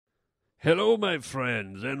Hello, my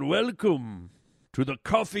friends, and welcome to the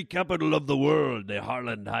coffee capital of the world, the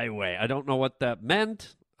Harland Highway. I don't know what that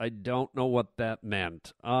meant. Welcome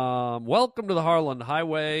to the Harland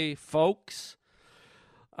Highway, folks.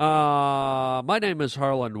 My name is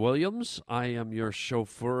Harland Williams. I am your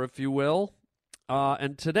chauffeur, if you will.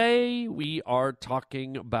 And today we are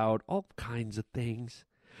talking about all kinds of things.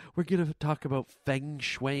 We're going to talk about feng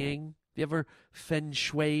shuiing. Have you ever feng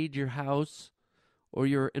shuied your house? Or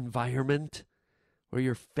your environment, or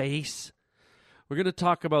your face. We're going to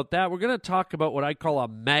talk about that. We're going to talk about what I call a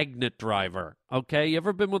magnet driver, okay? You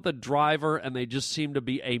ever been with a driver and they just seem to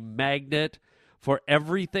be a magnet for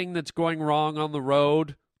everything that's going wrong on the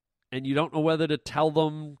road, and you don't know whether to tell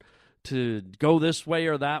them to go this way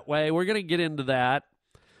or that way? We're going to get into that.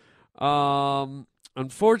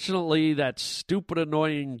 Unfortunately, that stupid,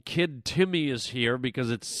 annoying kid Timmy is here because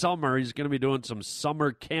it's summer. He's going to be doing some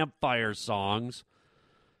summer campfire songs.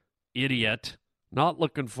 Idiot. Not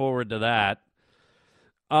looking forward to that.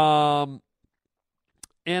 And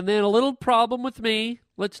then a little problem with me.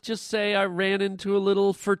 Let's just say I ran into a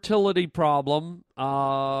little fertility problem.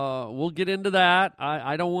 We'll get into that.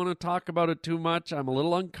 I don't want to talk about it too much. I'm a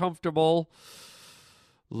little uncomfortable.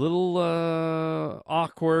 A little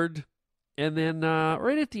awkward. And then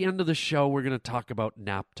right at the end of the show, we're going to talk about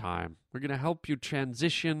nap time. We're going to help you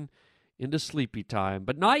transition into sleepy time.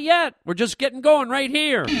 But not yet. We're just getting going right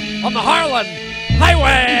here on the Harland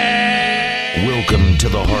Highway. Welcome to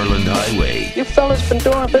the Harland Highway. You fellas been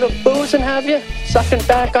doing a bit of boozing, have you? Sucking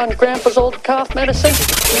back on Grandpa's old cough medicine?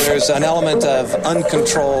 There's an element of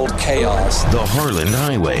uncontrolled chaos. The Harland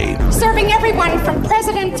Highway. Serving everyone from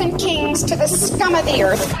presidents and kings to the scum of the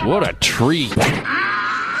earth. What a treat.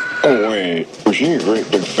 Oh, wait. Was she a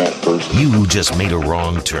great big fat person? You just made a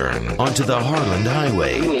wrong turn onto the Harland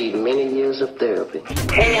Highway. You need many years of therapy.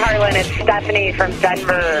 Hey, Harlan, it's Stephanie from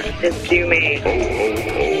Denver. Just do me.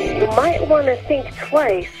 You might want to think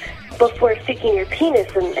twice before sticking your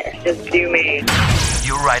penis in there. Just do me.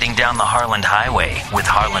 You're riding down the Harland Highway with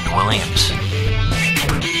Harland Williams.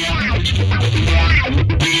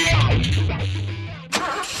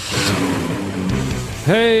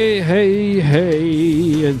 Hey,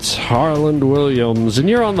 it's Harland Williams, and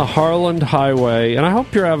you're on the Harland Highway, and I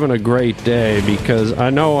hope you're having a great day, because I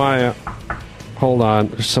know Hold on,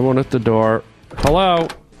 there's someone at the door. Hello?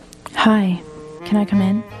 Hi, can I come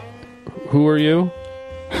in? Who are you?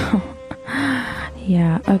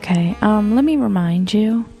 Yeah, okay, let me remind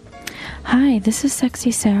you. Hi, this is Sexy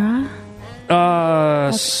Sarah.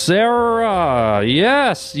 Okay. Sarah,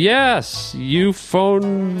 yes, you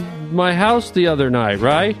phoned my house the other night,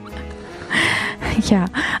 right? Yeah,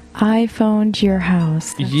 I phoned your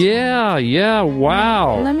house. Yeah,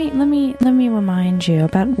 wow. Let me remind you.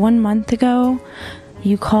 About 1 month ago,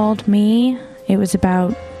 you called me. It was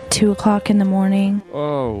about 2 o'clock in the morning.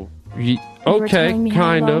 Oh, You were telling me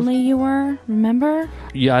how lonely you were, remember?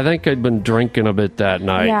 Yeah, I think I'd been drinking a bit that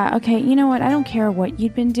night. Yeah, okay, you know what? I don't care what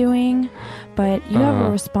you'd been doing, but you have a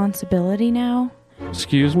responsibility now.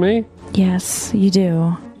 Excuse me? Yes, you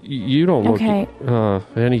do. You don't look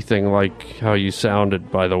anything like how you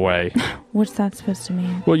sounded, by the way. What's that supposed to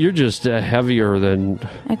mean? Well, you're just heavier than...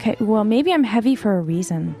 Okay, well, maybe I'm heavy for a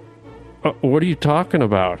reason. What are you talking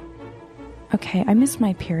about? Okay, I missed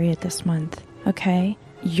my period this month, okay?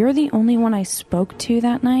 You're the only one I spoke to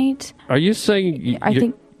that night. Are you saying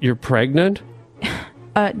you're pregnant?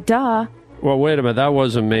 Duh. Well, wait a minute. That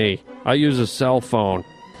wasn't me. I use a cell phone.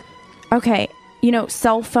 Okay,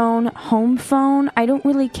 cell phone, home phone, I don't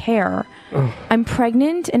really care. I'm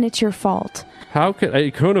pregnant and it's your fault.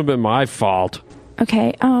 It couldn't have been my fault.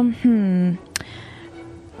 Okay,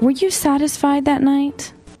 were you satisfied that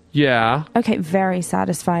night? Yeah. Okay, very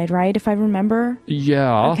satisfied, right? If I remember?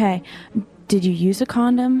 Yeah. Okay. Did you use a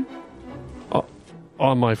condom?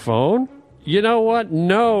 On my phone? You know what?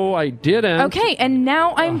 No, I didn't. Okay, and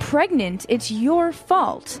now I'm pregnant. It's your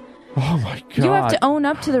fault. Oh, my God. You have to own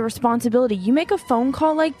up to the responsibility. You make a phone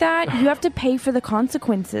call like that, you have to pay for the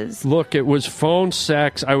consequences. Look, it was phone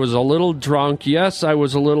sex. I was a little drunk. Yes, I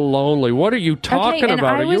was a little lonely. What are you talking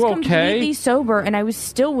about? Are you okay? I was completely sober, and I was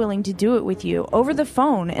still willing to do it with you over the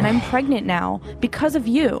phone, and I'm pregnant now because of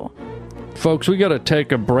you. Folks, we got to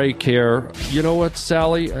take a break here. You know what,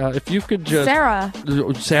 Sally? If you could just... Sarah.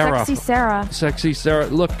 Sexy Sarah.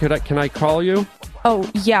 Look, can I call you? Oh,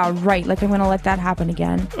 yeah, right. Like I'm going to let that happen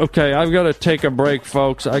again. Okay, I've got to take a break,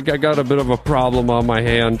 folks. I got a bit of a problem on my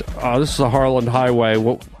hand. This is the Harland Highway.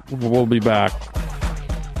 We'll be back.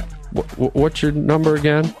 What's your number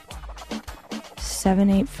again?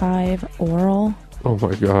 785 oral. Oh,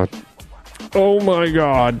 my God.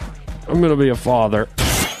 I'm going to be a father.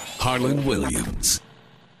 Harland Williams.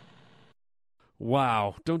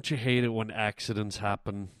 Wow, don't you hate it when accidents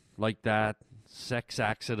happen like that? Sex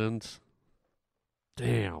accidents.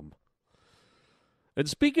 Damn. And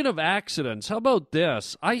speaking of accidents, how about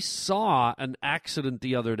this? I saw an accident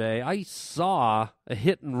the other day. I saw a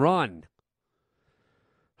hit and run.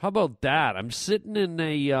 How about that? I'm sitting in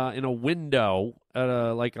a window at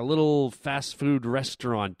a little fast food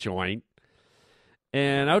restaurant joint.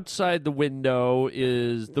 And outside the window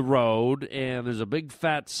is the road, and there's a big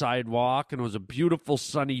fat sidewalk, and it was a beautiful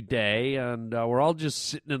sunny day, and we're all just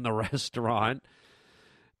sitting in the restaurant,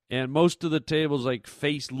 and most of the tables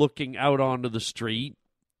face looking out onto the street,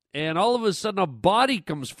 and all of a sudden a body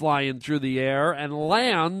comes flying through the air and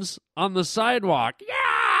lands on the sidewalk.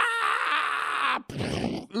 Yeah!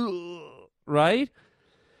 Right?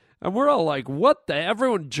 And we're all like, what the?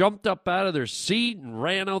 Everyone jumped up out of their seat and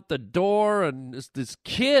ran out the door. And this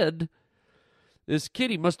kid,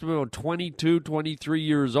 he must have been about 22, 23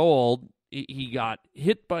 years old. He got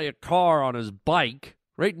hit by a car on his bike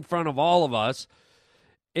right in front of all of us.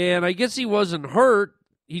 And I guess he wasn't hurt.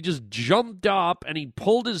 He just jumped up and he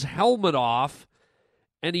pulled his helmet off.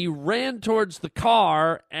 And he ran towards the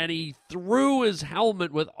car and he threw his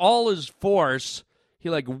helmet with all his force. He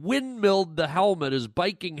windmilled the helmet, his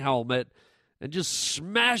biking helmet, and just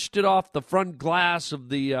smashed it off the front glass of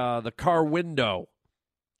the car window,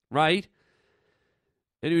 right?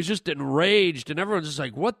 And he was just enraged, and everyone's just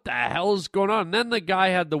like, what the hell is going on? And then the guy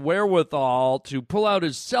had the wherewithal to pull out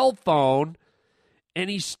his cell phone, and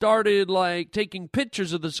he started, taking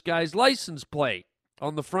pictures of this guy's license plate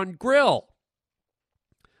on the front grill.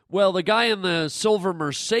 Well, the guy in the silver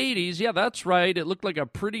Mercedes, yeah, that's right. It looked like a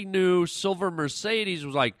pretty new silver Mercedes.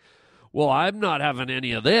 Was like, well, I'm not having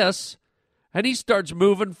any of this. And he starts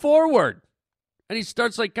moving forward. And he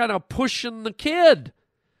starts, kind of pushing the kid.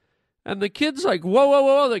 And the kid's like, whoa, whoa,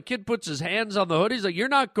 whoa. The kid puts his hands on the hood. He's like, you're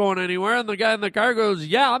not going anywhere. And the guy in the car goes,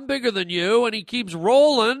 yeah, I'm bigger than you. And he keeps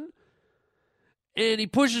rolling. And he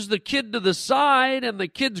pushes the kid to the side, and the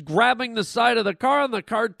kid's grabbing the side of the car, and the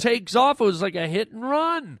car takes off. It was like a hit and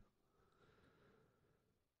run.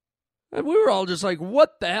 And we were all just like,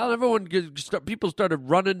 what the hell? People started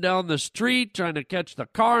running down the street trying to catch the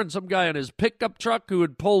car, and some guy in his pickup truck who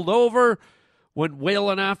had pulled over went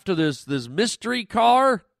wailing after this mystery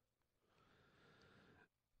car.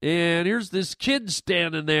 And here's this kid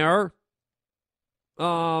standing there,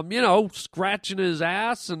 scratching his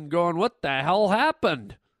ass and going, what the hell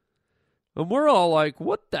happened? And we're all like,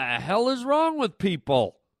 what the hell is wrong with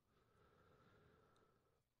people?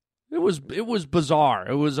 It was bizarre.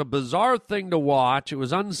 It was a bizarre thing to watch. It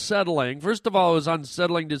was unsettling. First of all, it was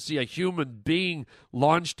unsettling to see a human being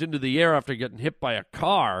launched into the air after getting hit by a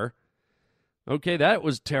car. Okay, that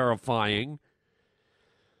was terrifying.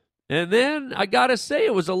 And then, I gotta say,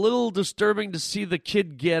 it was a little disturbing to see the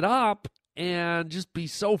kid get up and just be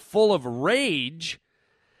so full of rage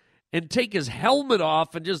and take his helmet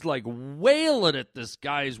off and just wail it at this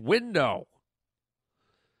guy's window.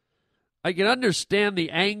 I can understand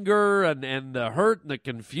the anger and the hurt and the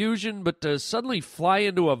confusion, but to suddenly fly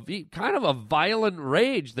into a kind of a violent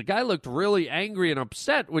rage, the guy looked really angry and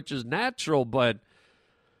upset, which is natural, but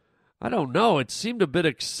I don't know. It seemed a bit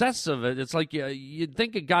excessive. It's like you'd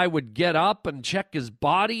think a guy would get up and check his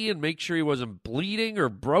body and make sure he wasn't bleeding or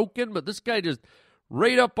broken, but this guy just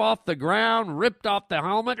right up off the ground, ripped off the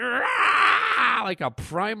helmet, like a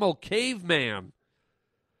primal caveman.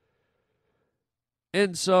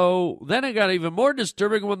 And so then it got even more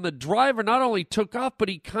disturbing when the driver not only took off, but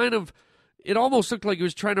it almost looked like he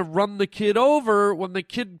was trying to run the kid over when the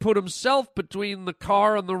kid put himself between the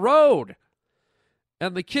car and the road.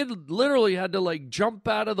 And the kid literally had to jump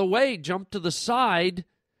out of the way, jump to the side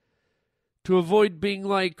to avoid being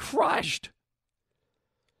crushed.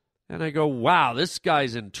 And I go, wow, this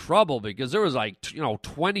guy's in trouble because there was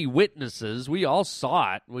 20 witnesses. We all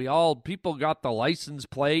saw it. People got the license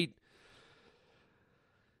plate.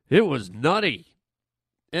 It was nutty.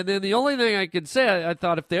 And then the only thing I could say, I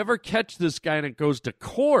thought if they ever catch this guy and it goes to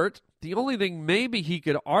court, the only thing maybe he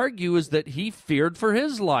could argue is that he feared for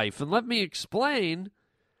his life. And let me explain.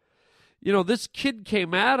 This kid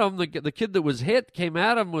came at him, the kid that was hit came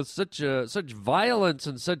at him with such violence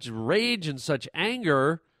and such rage and such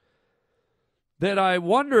anger that I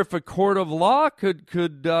wonder if a court of law could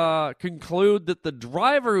conclude that the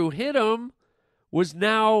driver who hit him was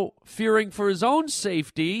now fearing for his own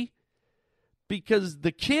safety because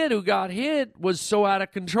the kid who got hit was so out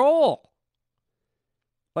of control.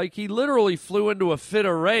 He literally flew into a fit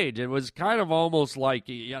of rage. It was kind of almost like,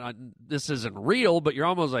 this isn't real, but you're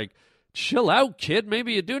almost like, chill out, kid.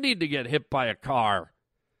 Maybe you do need to get hit by a car.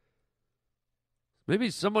 Maybe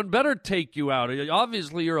someone better take you out.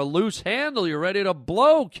 Obviously, you're a loose handle. You're ready to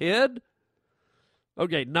blow, kid.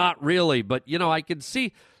 Okay, not really, but, I can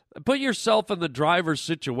see. Put yourself in the driver's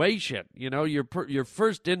situation. Your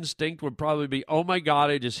first instinct would probably be, oh, my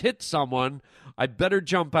God, I just hit someone. I better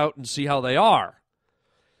jump out and see how they are.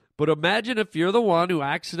 But imagine if you're the one who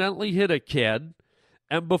accidentally hit a kid,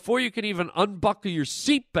 and before you can even unbuckle your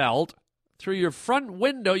seatbelt, through your front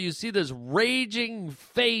window, you see this raging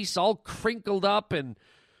face all crinkled up in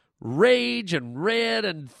rage and red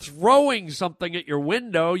and throwing something at your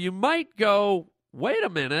window. You might go, wait a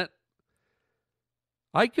minute.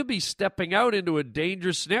 I could be stepping out into a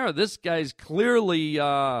dangerous scenario. This guy's clearly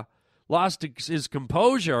lost his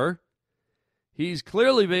composure. He's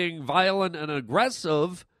clearly being violent and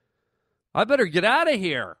aggressive. I better get out of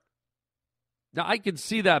here. Now, I can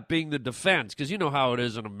see that being the defense, because you know how it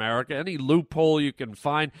is in America. Any loophole you can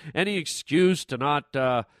find, any excuse to not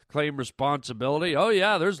claim responsibility. Oh,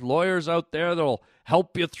 yeah, there's lawyers out there that'll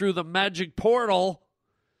help you through the magic portal.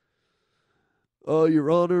 Your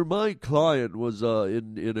Honor, my client was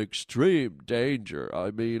in extreme danger.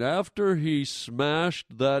 I mean, after he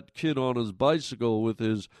smashed that kid on his bicycle with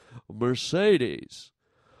his Mercedes,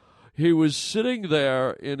 he was sitting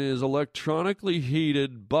there in his electronically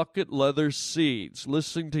heated bucket leather seats,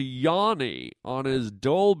 listening to Yanni on his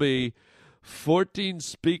Dolby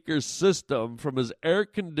 14-speaker system from his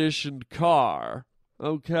air-conditioned car,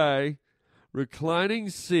 okay, reclining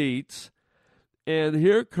seats, and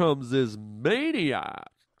here comes this maniac.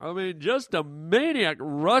 I mean, just a maniac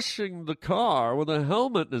rushing the car with a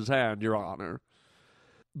helmet in his hand, Your Honor.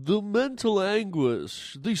 The mental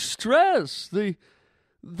anguish, the stress, the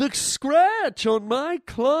scratch on my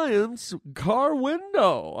client's car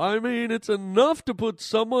window. I mean, it's enough to put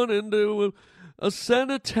someone into a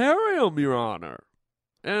sanitarium, Your Honor.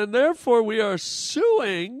 And therefore, we are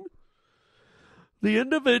suing the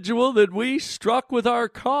individual that we struck with our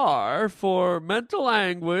car for mental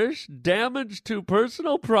anguish, damage to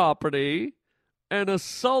personal property, and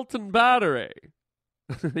assault and battery.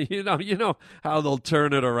 You know how they'll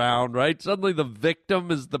turn it around, right? Suddenly the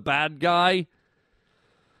victim is the bad guy.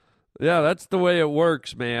 Yeah, that's the way it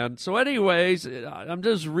works, man. So anyways, I'm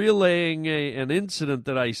just relaying an incident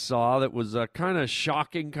that I saw that was kind of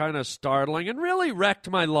shocking, kind of startling, and really wrecked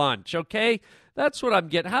my lunch, okay? That's what I'm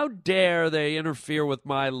getting. How dare they interfere with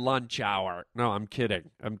my lunch hour? No, I'm kidding.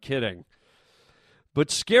 But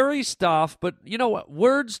scary stuff, but you know what?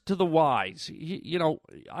 Words to the wise.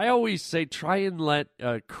 I always say try and let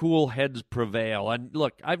cool heads prevail. And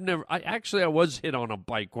look, I was hit on a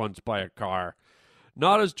bike once by a car.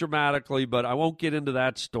 Not as dramatically, but I won't get into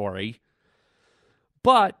that story.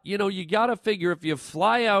 But, you got to figure if you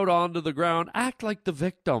fly out onto the ground, act like the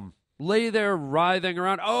victim. Lay there writhing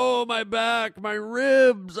around. Oh, my back, my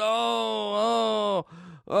ribs. Oh,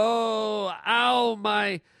 ow,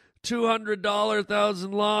 my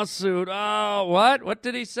 $200,000 lawsuit. Oh, what? What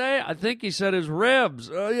did he say? I think he said his ribs.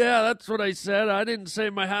 Oh, yeah, that's what I said. I didn't say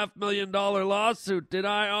my $500,000 lawsuit, did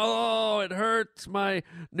I? Oh, it hurts my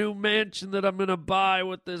new mansion that I'm going to buy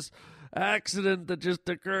with this accident that just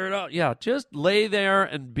occurred. Oh, yeah, just lay there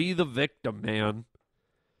and be the victim, man.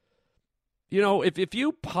 If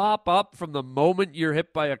you pop up from the moment you're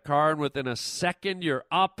hit by a car and within a second you're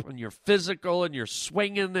up and you're physical and you're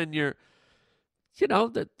swinging and you're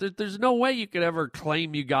there's no way you could ever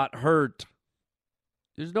claim you got hurt.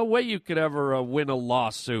 There's no way you could ever win a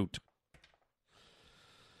lawsuit.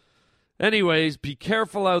 Anyways, be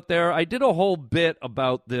careful out there. I did a whole bit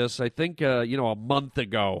about this, I think, a month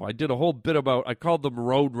ago. I did a whole bit about, I called them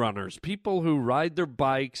road runners, people who ride their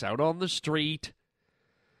bikes out on the street,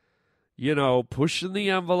 pushing the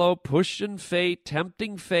envelope, pushing fate,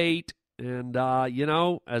 tempting fate. And,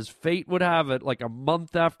 as fate would have it, like a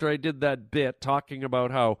month after I did that bit talking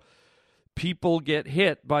about how people get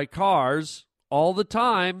hit by cars all the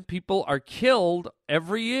time, people are killed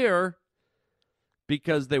every year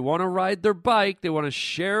because they want to ride their bike, they want to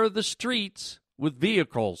share the streets with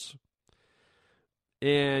vehicles.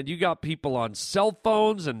 And you got people on cell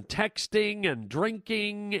phones and texting and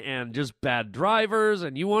drinking and just bad drivers,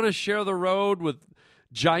 and you want to share the road with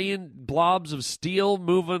giant blobs of steel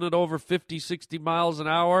moving at over 50, 60 miles an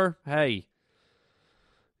hour. Hey,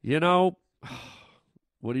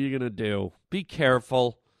 what are you going to do? Be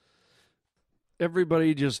careful.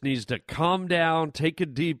 Everybody just needs to calm down, take a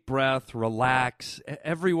deep breath, relax.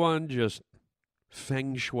 Everyone just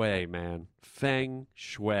feng shui, man. Feng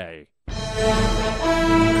shui.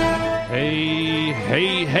 Hey,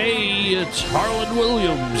 it's Harland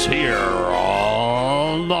Williams here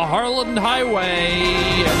on the Harland Highway,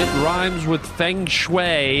 and it rhymes with feng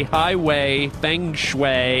shui, highway, feng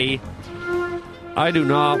shui. I do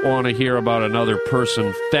not want to hear about another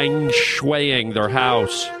person feng shuiing their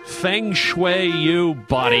house. Feng shui you,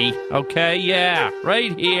 buddy. Okay? Yeah,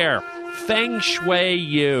 right here. Feng shui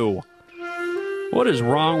you. What is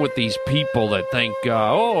wrong with these people that think,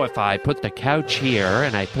 if I put the couch here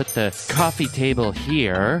and I put the coffee table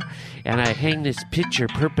here and I hang this picture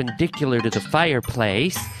perpendicular to the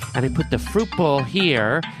fireplace and I put the fruit bowl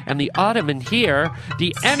here and the ottoman here,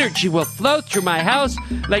 the energy will flow through my house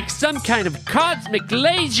like some kind of cosmic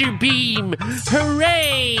laser beam.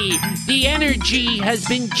 Hooray! The energy has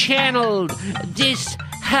been channeled. This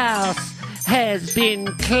house has been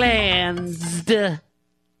cleansed.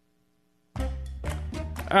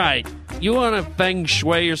 All right, you want to feng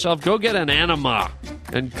shui yourself? Go get an enema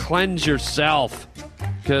and cleanse yourself,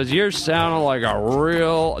 because you're sounding like a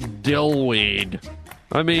real dillweed.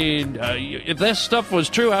 I mean, if this stuff was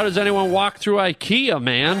true, how does anyone walk through IKEA,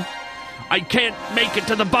 man? I can't make it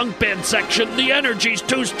to the bunk bed section. The energy's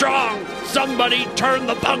too strong. Somebody turn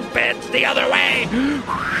the bunk beds the other way.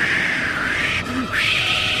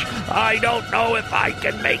 I don't know if I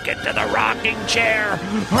can make it to the rocking chair.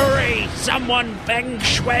 Hurry, someone feng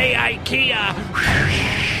shui IKEA.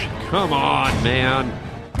 Come on, man.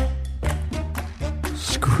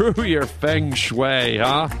 Screw your feng shui,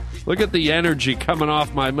 huh? Look at the energy coming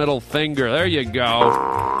off my middle finger. There you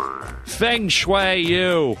go. Feng shui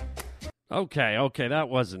you. Okay, that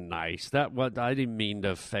wasn't nice. I didn't mean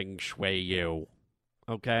to feng shui you.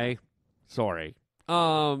 Okay? Sorry.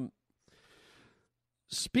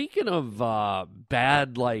 Speaking of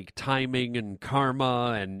bad, timing and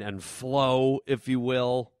karma and flow, if you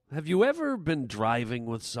will, have you ever been driving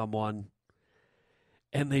with someone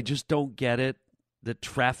and they just don't get it, that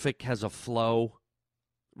traffic has a flow,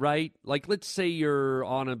 right? Like, let's say you're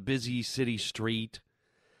on a busy city street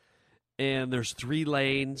and there's 3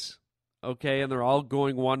 lanes, okay, and they're all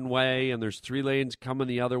going one way, and there's 3 lanes coming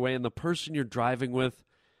the other way, and the person you're driving with,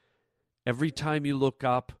 every time you look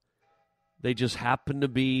up, they just happen to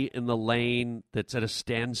be in the lane that's at a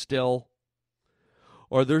standstill.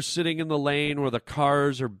 Or they're sitting in the lane where the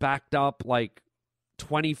cars are backed up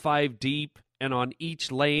 25 deep, and on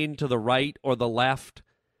each lane to the right or the left,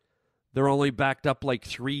 they're only backed up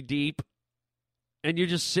 3 deep. And you're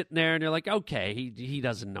just sitting there and you're like, okay, he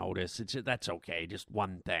doesn't notice. That's okay, just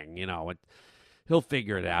one thing, he'll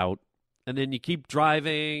figure it out. And then you keep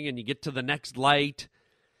driving and you get to the next light.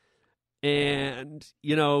 And,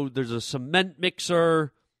 there's a cement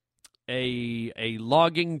mixer, a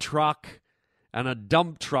logging truck, and a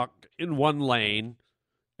dump truck in one lane.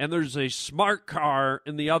 And there's a smart car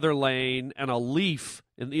in the other lane and a Leaf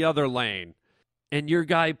in the other lane. And your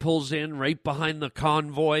guy pulls in right behind the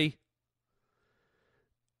convoy.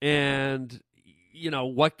 And,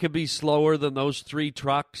 what could be slower than those 3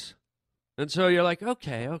 trucks? And so you're like,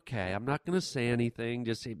 okay, I'm not going to say anything.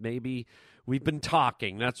 Just say maybe... We've been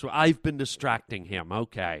talking. That's what I've been distracting him.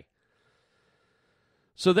 Okay.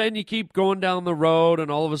 So then you keep going down the road, and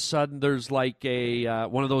all of a sudden there's a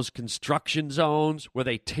one of those construction zones where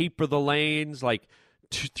they taper the lanes,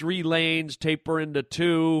 3 lanes taper into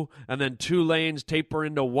 2, and then 2 lanes taper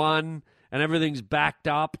into 1, and everything's backed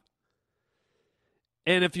up.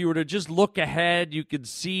 And if you were to just look ahead, you could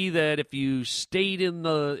see that if you stayed in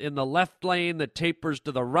the left lane that tapers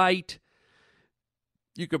to the right,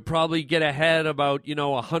 you could probably get ahead about,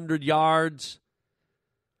 100 yards.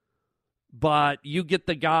 But you get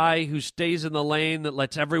the guy who stays in the lane that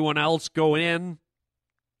lets everyone else go in.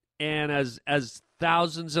 And as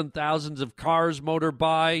thousands and thousands of cars motor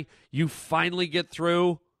by, you finally get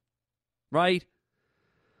through, right?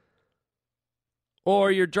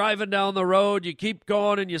 Or you're driving down the road, you keep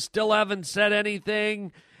going, and you still haven't said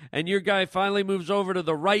anything. And your guy finally moves over to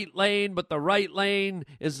the right lane, but the right lane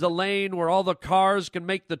is the lane where all the cars can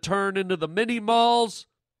make the turn into the mini malls.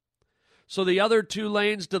 So the other 2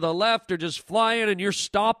 lanes to the left are just flying, and you're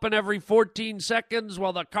stopping every 14 seconds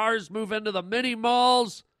while the cars move into the mini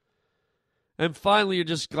malls. And finally you're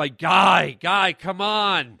just like, guy, come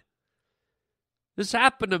on. This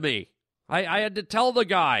happened to me. I had to tell the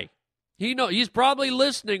guy. He's probably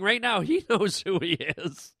listening right now. He knows who he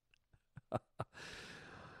is.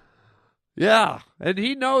 Yeah, and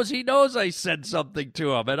he knows I said something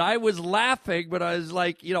to him, and I was laughing, but I was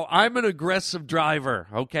like, I'm an aggressive driver,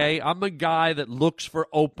 okay? I'm a guy that looks for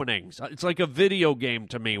openings. It's like a video game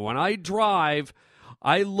to me. When I drive,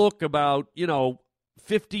 I look about,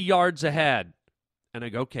 50 yards ahead, and I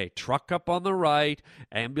go, okay, truck up on the right,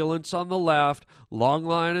 ambulance on the left, long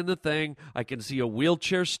line in the thing. I can see a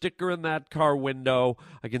wheelchair sticker in that car window.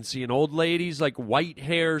 I can see an old lady's white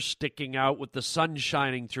hair sticking out with the sun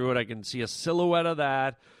shining through it. I can see a silhouette of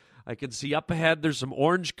that. I can see up ahead there's some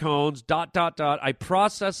orange cones, ... I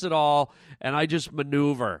process it all, and I just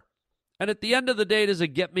maneuver. And at the end of the day, does it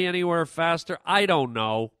get me anywhere faster? I don't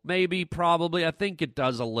know. Maybe, probably. I think it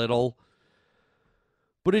does a little.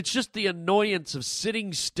 But it's just the annoyance of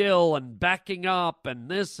sitting still and backing up and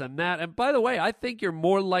this and that. And by the way, I think you're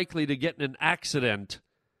more likely to get in an accident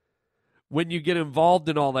when you get involved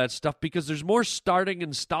in all that stuff because there's more starting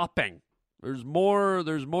and stopping. There's more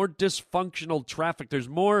dysfunctional traffic. There's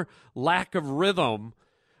more lack of rhythm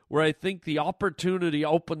where I think the opportunity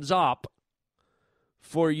opens up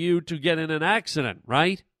for you to get in an accident,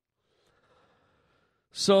 right?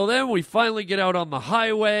 So then we finally get out on the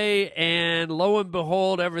highway, and lo and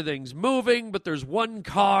behold, everything's moving, but there's one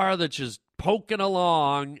car that's just poking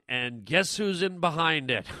along, and guess who's in behind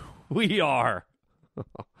it? We are.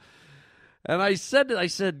 And I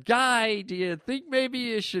said, Guy, do you think maybe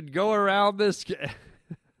you should go around this?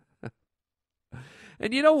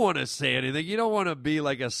 And you don't want to say anything. You don't want to be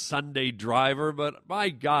like a Sunday driver, but my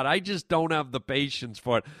God, I just don't have the patience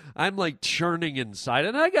for it. I'm like churning inside,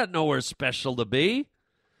 and I got nowhere special to be.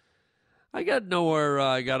 I got nowhere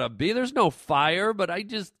I got to be. There's no fire, but I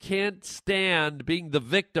just can't stand being the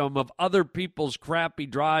victim of other people's crappy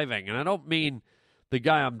driving. And I don't mean the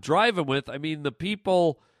guy I'm driving with. I mean the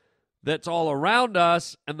people that's all around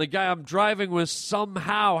us, and the guy I'm driving with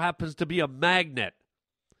somehow happens to be a magnet.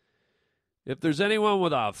 If there's anyone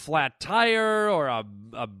with a flat tire or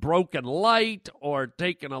a broken light or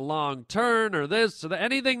taking a long turn or this or that,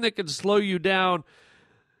 anything that can slow you down,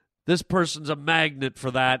 this person's a magnet for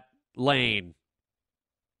that lane.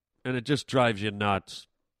 And it just drives you nuts.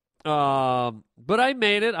 But I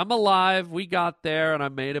made it. I'm alive. We got there, and I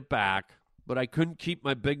made it back. But I couldn't keep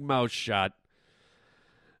my big mouth shut.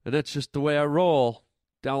 And that's just the way I roll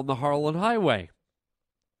down the Harlan Highway.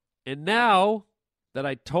 And now that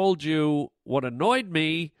I told you what annoyed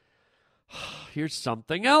me, here's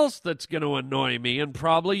something else that's going to annoy me, and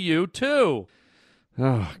probably you too.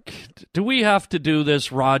 Oh, do we have to do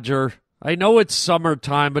this, Roger? I know it's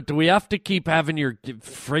summertime, but do we have to keep having your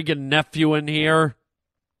friggin' nephew in here?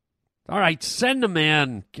 All right, send him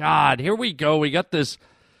in. God, here we go. We got this.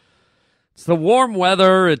 It's the warm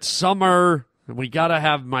weather. It's summer. And we got to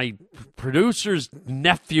have my producer's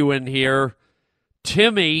nephew in here,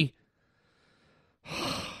 Timmy.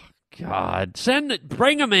 God,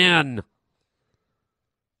 bring him in.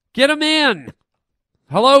 Get him in.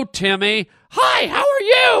 Hello, Timmy. Hi, how are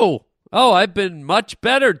you? Oh, I've been much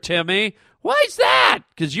better, Timmy. Why's that?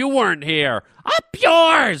 Because you weren't here. Up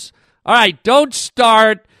yours. All right, don't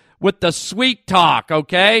start with the sweet talk,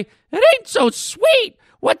 okay? It ain't so sweet.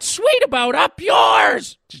 What's sweet about up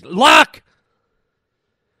yours? Luck.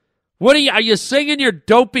 What are you singing your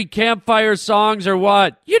dopey campfire songs or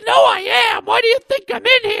what? You know I am. Why do you think I'm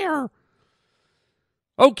in here?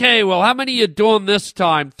 Okay, well, how many are you doing this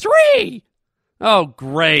time? 3. Oh,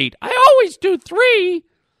 great. I always do 3.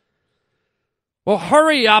 Well,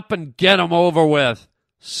 hurry up and get them over with.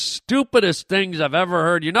 Stupidest things I've ever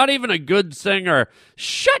heard. You're not even a good singer.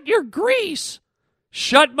 Shut your grease.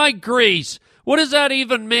 Shut my grease. What does that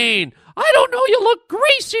even mean? I don't know. You look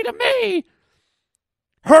greasy to me.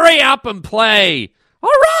 Hurry up and play. All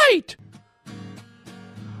right.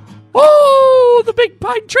 Oh, the big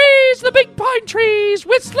pine trees,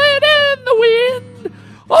 whistling in the wind.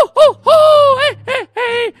 Oh, ho, ho, hey, hey,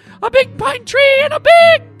 hey, a big pine tree and a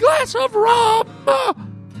big glass of rum.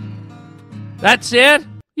 That's it?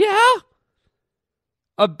 Yeah.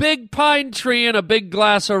 A big pine tree and a big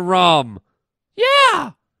glass of rum.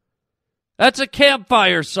 Yeah. That's a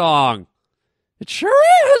campfire song. It sure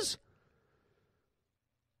is.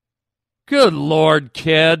 Good Lord,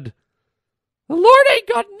 kid. The Lord ain't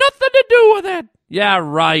got nothing to do with it. Yeah,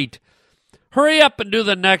 right. Hurry up and do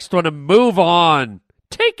the next one and move on.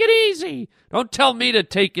 Take it easy. Don't tell me to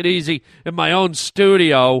take it easy in my own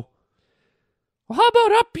studio. Well, how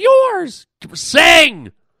about up yours?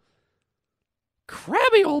 Sing!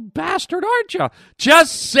 Crabby old bastard, aren't you?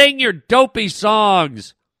 Just sing your dopey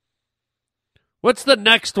songs. What's the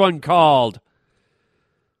next one called?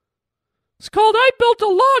 It's called I Built a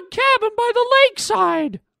Log Cabin by the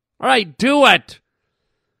Lakeside. All right, do it.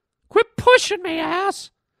 Quit pushing me,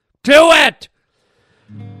 ass. Do it.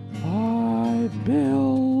 I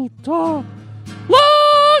built a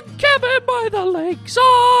log cabin by the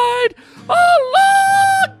lakeside. A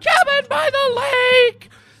log cabin by the lake.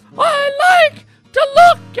 I like to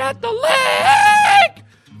look at the lake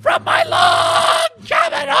from my log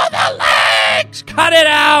cabin on the lakes. Cut it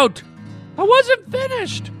out. I wasn't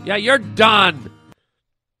finished. Yeah, you're done.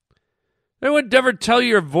 Anyone ever tell you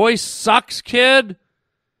your voice sucks, kid?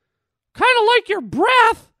 Kind of like your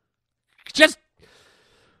breath. Just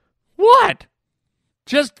What?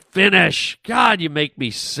 Just finish. God, you make me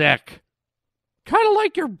sick. Kind of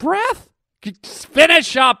like your breath.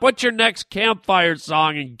 Finish up. What's your next campfire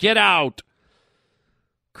song and get out?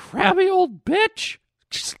 Crabby old bitch.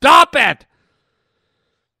 Stop it.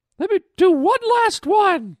 Let me do one last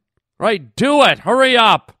one. Right, do it. Hurry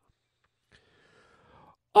up.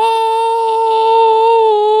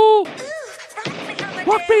 Oh,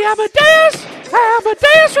 rock me Amadeus,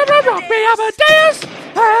 Amadeus, rock me Amadeus,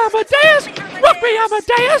 Amadeus, rock me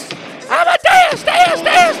Amadeus, Amadeus, Deus,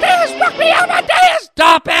 rock me Amadeus.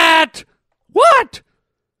 Stop it. What?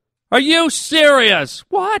 Are you serious?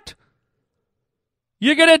 What?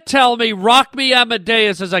 You're going to tell me Rock Me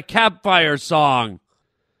Amadeus is a campfire song?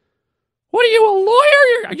 What are you, a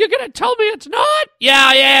lawyer? Are you going to tell me it's not? Yeah,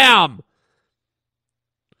 I am.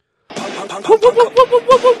 Wonder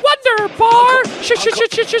Bar,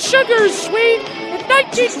 Sugar Sweet. In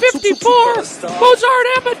 1954, Mozart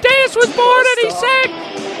Amadeus was born and he sang,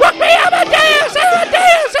 Rock Me Amadeus,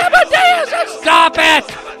 Amadeus, Amadeus. Stop it.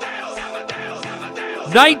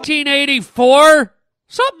 1984?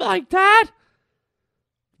 Something like that.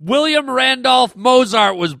 William Randolph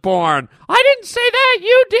Mozart was born. I didn't say that,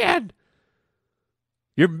 you did.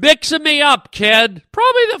 You're mixing me up, kid.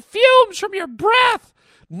 Probably the fumes from your breath.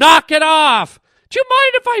 Knock it off. Do you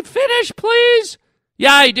mind if I finish, please?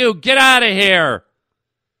 Yeah, I do. Get out of here.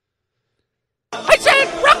 I said,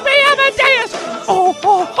 rock me Amadeus. Oh,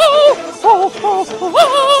 oh, oh, oh, oh,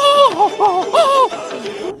 oh, oh, oh.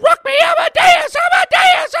 Rock me Amadeus,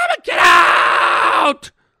 Amadeus, get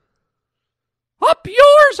out. Up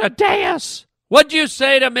yours, Amadeus. What'd you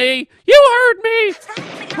say to me? You heard me.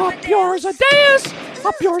 Up yours, Amadeus.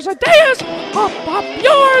 Up yours, Amadeus. Up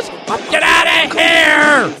yours. Get out of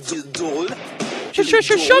here.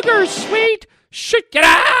 Sugar Sweet. Get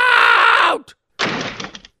out.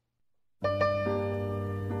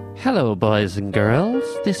 Hello, boys and girls.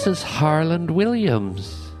 This is Harland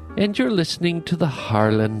Williams, and you're listening to the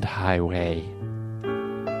Harland Highway.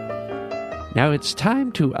 Now it's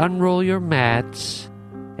time to unroll your mats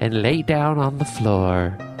and lay down on the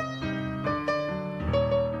floor.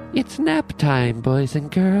 It's nap time, boys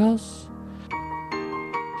and girls.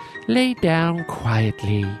 Lay down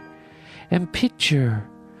quietly and picture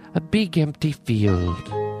a big empty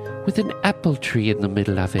field with an apple tree in the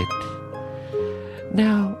middle of it.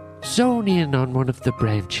 Now zone in on one of the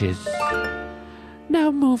branches.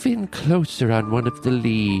 Now move in closer on one of the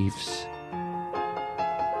leaves.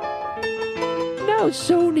 Now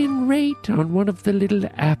zone in right on one of the little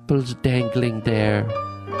apples dangling there.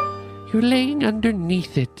 You're laying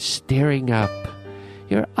underneath it, staring up.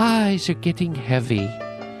 Your eyes are getting heavy.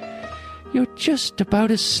 You're just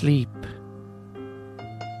about asleep.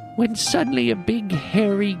 When suddenly a big,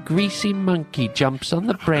 hairy, greasy monkey jumps on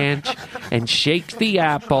the branch and shakes the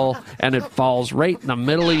apple, and it falls right in the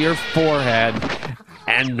middle of your forehead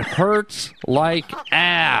and hurts like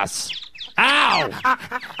ass. Ow!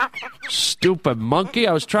 Stupid monkey.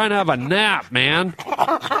 I was trying to have a nap, man.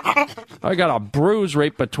 I got a bruise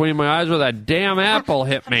right between my eyes where that damn apple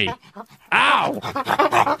hit me. Ow!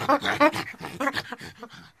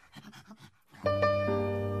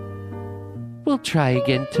 We'll try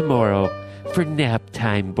again tomorrow for nap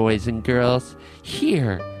time, boys and girls,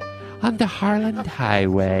 here on the Harland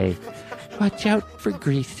Highway. Watch out for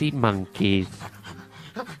greasy monkeys.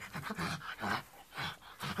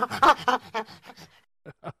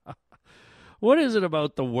 What is it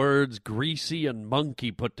about the words greasy and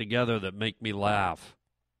monkey put together that make me laugh?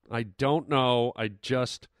 I don't know. I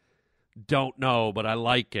just don't know, but I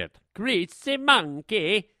like it. Greasy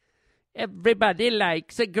monkey. Everybody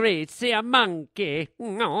likes a greasy monkey.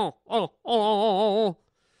 Oh,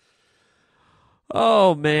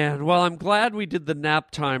 man. Well, I'm glad we did the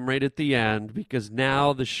nap time right at the end, because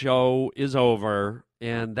now the show is over,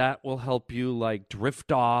 and that will help you, like,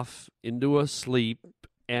 drift off into a sleep.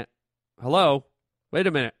 And hello? Wait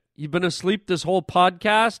a minute. You've been asleep this whole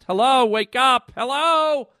podcast? Hello? Wake up.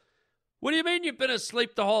 Hello? What do you mean you've been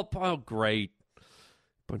asleep the whole... Oh, great.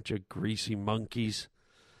 Bunch of greasy monkeys.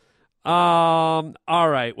 All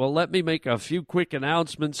right. Well, let me make a few quick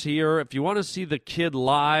announcements here. If you want to see the kid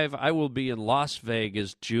live, I will be in Las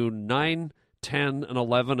Vegas June 9, 10, and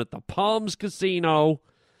 11 at the Palms Casino.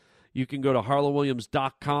 You can go to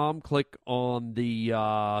harlandwilliams.com, click on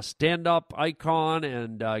the stand-up icon,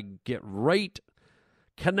 and get right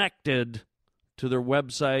connected to their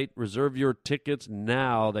website. Reserve your tickets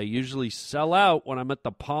now. They usually sell out when I'm at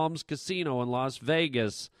the Palms Casino in Las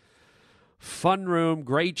Vegas. Fun room,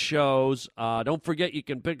 great shows. Don't forget you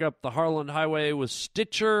can pick up the Harland Highway with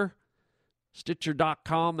Stitcher,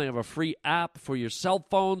 Stitcher.com. They have a free app for your cell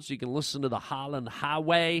phones. You can listen to the Harland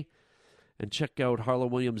Highway And check out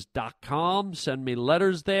harlowilliams.com. Send me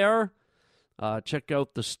letters there. Check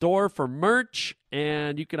out the store for merch.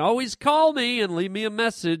 And you can always call me and leave me a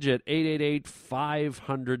message at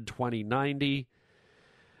 888-500-2090.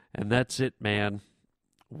 And that's it, man.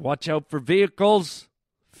 Watch out for vehicles,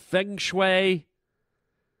 feng shui,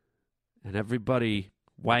 and everybody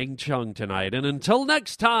Wang Chung tonight. And until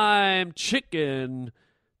next time, chicken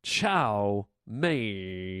chow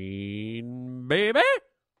mein, baby.